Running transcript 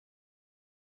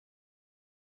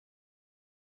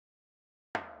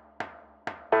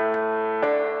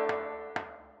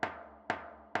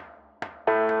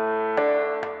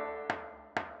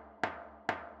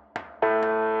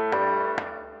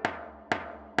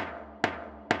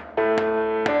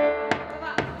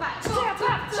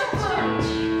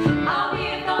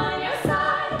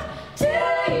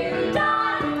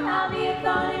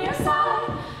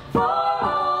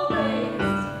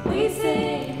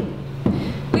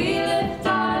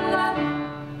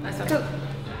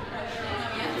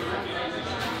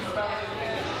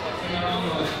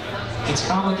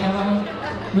Alma,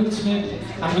 Kelliher, Ruth Smith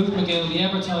and Ruth McGill, the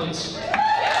Evertides.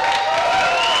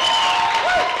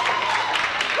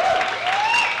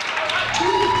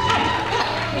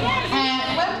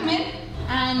 Welcome in,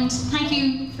 and thank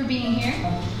you for being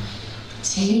here.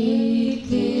 Take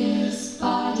this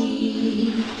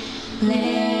body,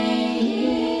 lay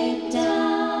it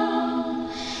down,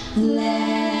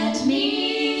 let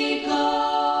me go.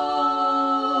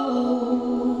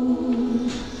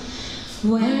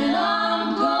 When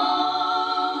I'm gone,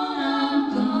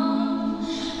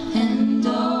 and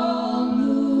all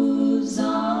moves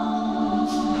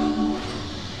on.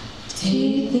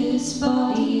 Take this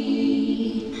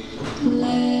body,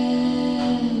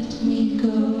 let me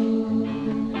go.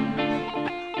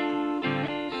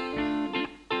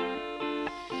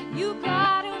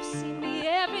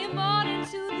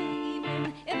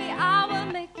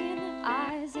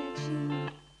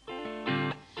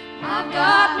 I've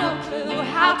got no clue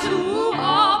how to woo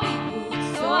or be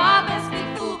wooed, so I best be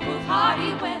foolproof,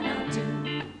 hardy when I do.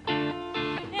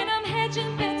 And I'm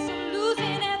hedging bets and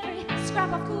losing every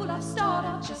scrap of cool I've stored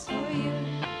up just for you.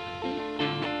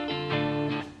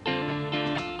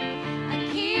 I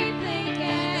keep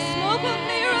thinking the smoke will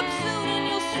clear up soon and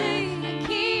you'll see. I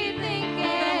keep thinking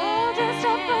they're all dressed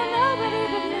up for nobody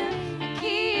but me. I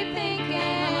keep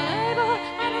thinking I'm unable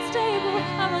and unstable,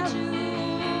 I'm a Jew.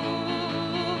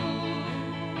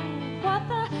 What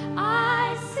the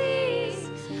eye sees,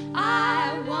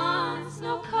 I want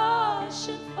no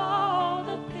caution for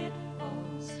the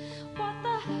pitfalls. What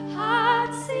the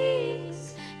heart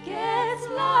sees gets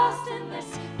lost in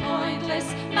this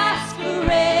pointless masquerade.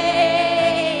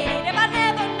 If I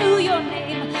never knew your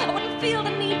name, I wouldn't feel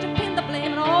the need to pin the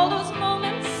blame on all those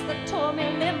moments that tore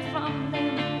me limb from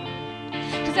limb.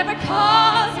 Cause every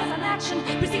cause has an action,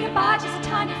 preceded by just a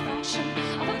tiny fraction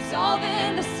of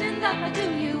absolving the sin that I do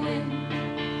you in.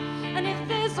 And if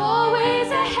there's always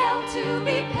a hell to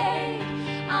be paid,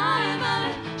 I'm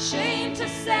ashamed to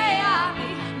say I'd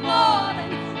be more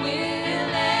than willing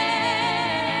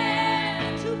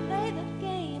to play the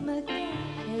game again.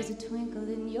 There's a twinkle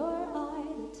in your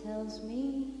eye that tells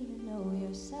me to know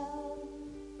yourself,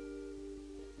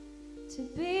 to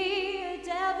be a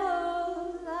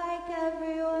devil like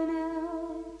everyone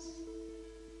else.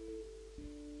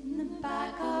 In the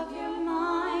back of your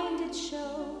mind it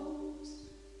shows.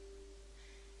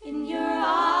 In your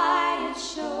eye it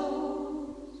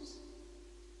shows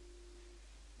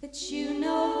that you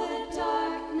know the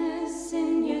darkness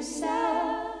in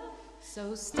yourself.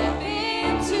 So step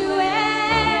into it.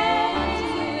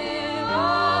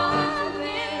 I've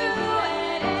been through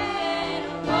it.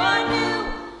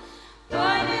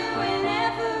 Born new in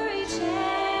every change.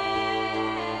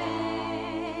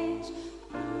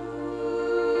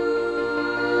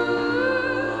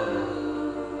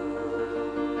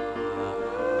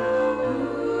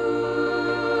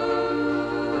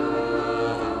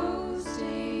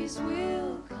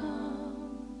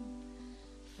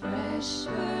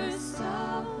 Burst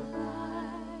of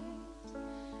light,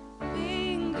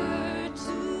 finger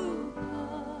to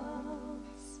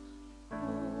pulse.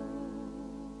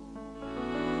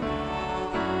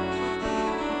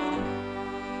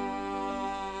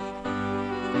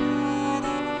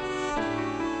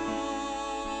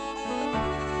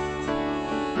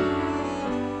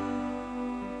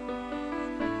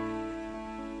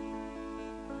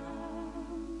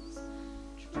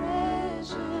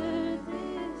 Treasure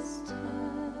this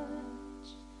touch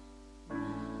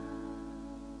now.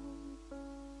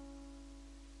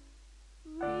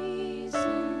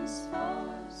 Reasons for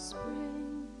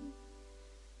spring,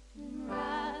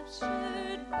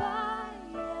 enraptured by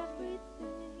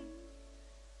everything.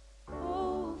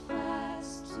 Hold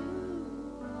fast to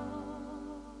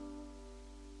all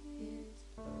it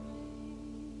brings.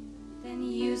 Then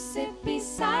you sit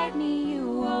beside me,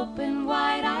 you open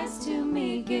wide eyes to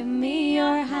me. Give me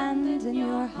your hand and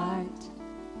your heart.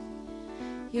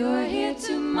 You're here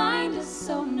to mind us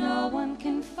so no one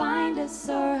can find us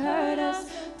or hurt us,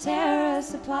 tear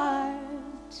us apart.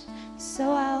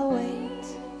 So I'll wait,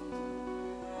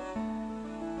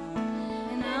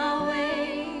 and I'll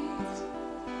wait,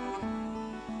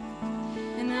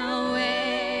 and I'll wait.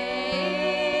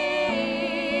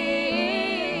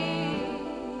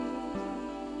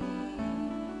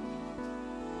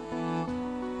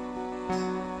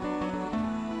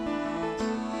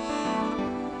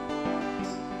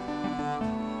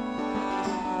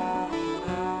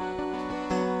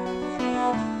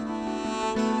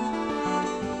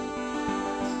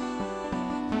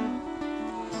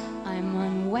 I'm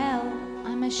unwell,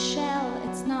 I'm a shell.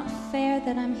 It's not fair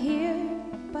that I'm here,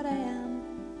 but I am.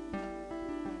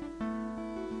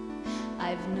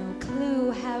 I've have no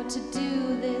clue how to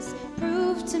do this.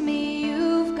 Prove to me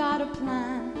you've got a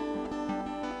plan.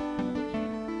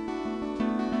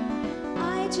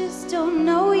 I just don't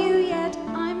know you yet.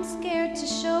 I'm scared to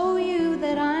show you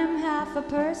that I'm half a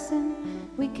person.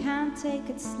 We can't take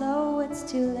it slow, it's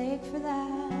too late for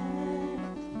that.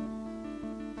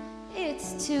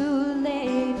 It's too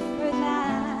late for that.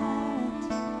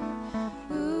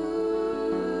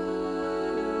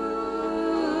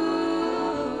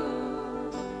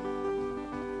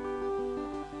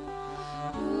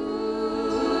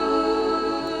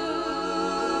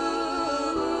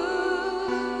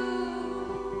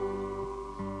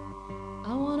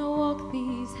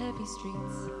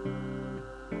 Streets,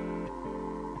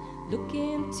 look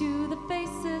into the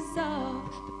faces of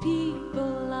the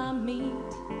people I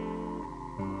meet.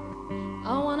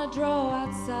 I wanna draw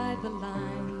outside the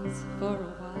lines for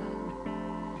a while,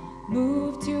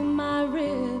 move to my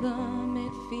rhythm,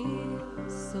 it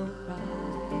feels so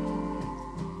right.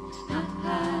 Hi,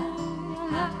 hi,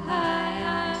 hi, hi,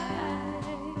 hi,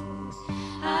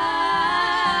 hi.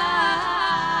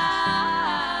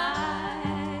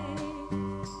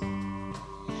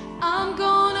 I'm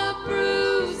gonna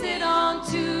bruise it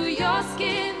onto your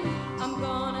skin. I'm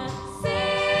gonna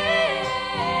sing.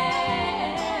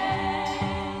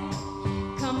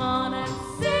 Come on and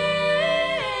sing.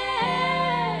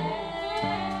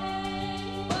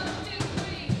 1, 2,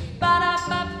 3.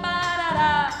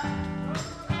 Ba-da-ba-ba-da-da.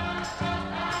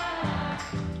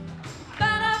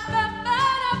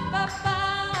 Ba-da-ba-ba-da-ba-ba.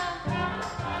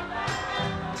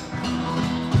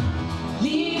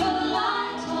 Leave a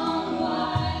light on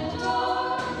wide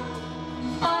door.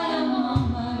 I am on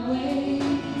my way.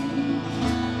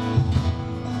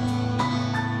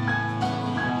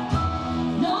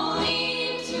 No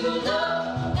need to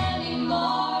look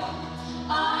anymore.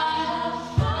 I have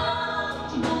found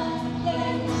my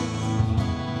place.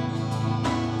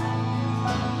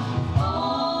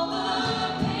 All the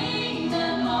pain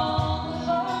and all the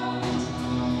hurt,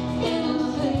 it'll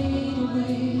fade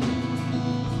away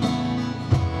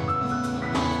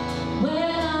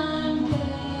when I'm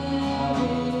there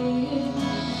with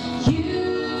you.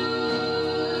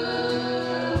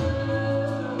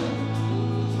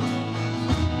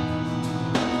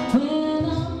 When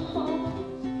I'm home,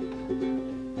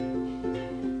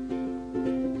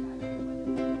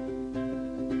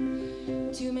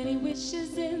 too many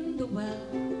wishes in the well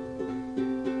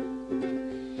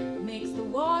makes the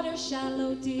water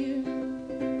shallow, dear.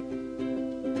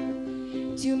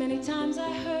 Too many times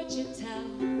I heard you tell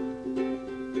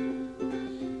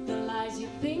the lies you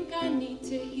think I need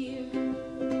to hear.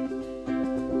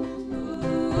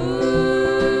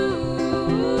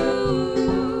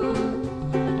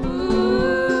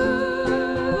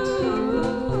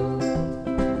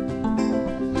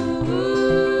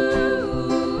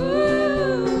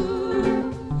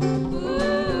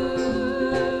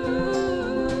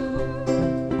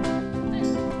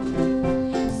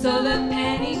 So the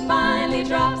penny finally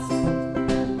drops,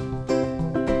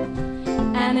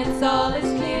 and it's all as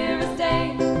clear as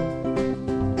day.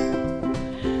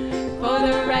 For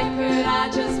the record, I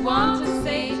just want to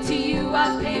say to you,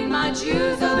 I've paid my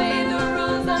dues, obey the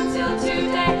rules until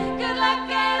today. Good luck,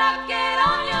 get up, get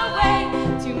on your way.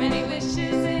 Too many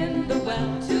wishes in the well,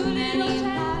 too little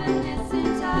happiness in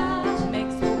touch.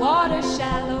 Makes the water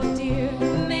shallow, dear,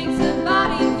 makes the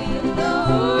body feel low.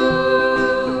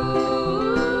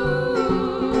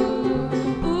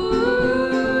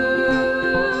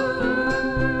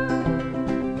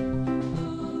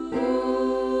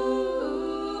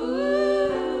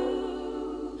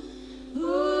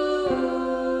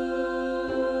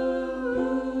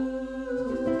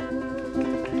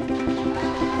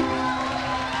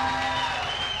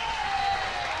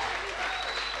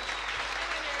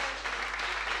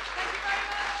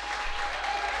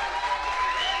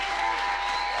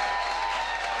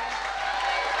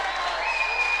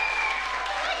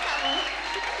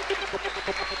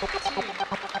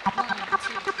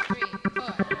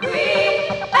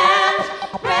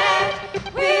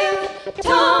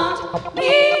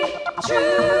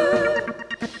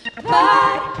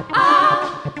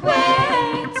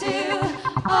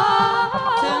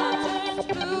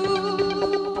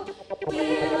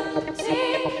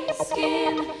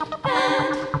 Skin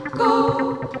and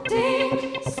golden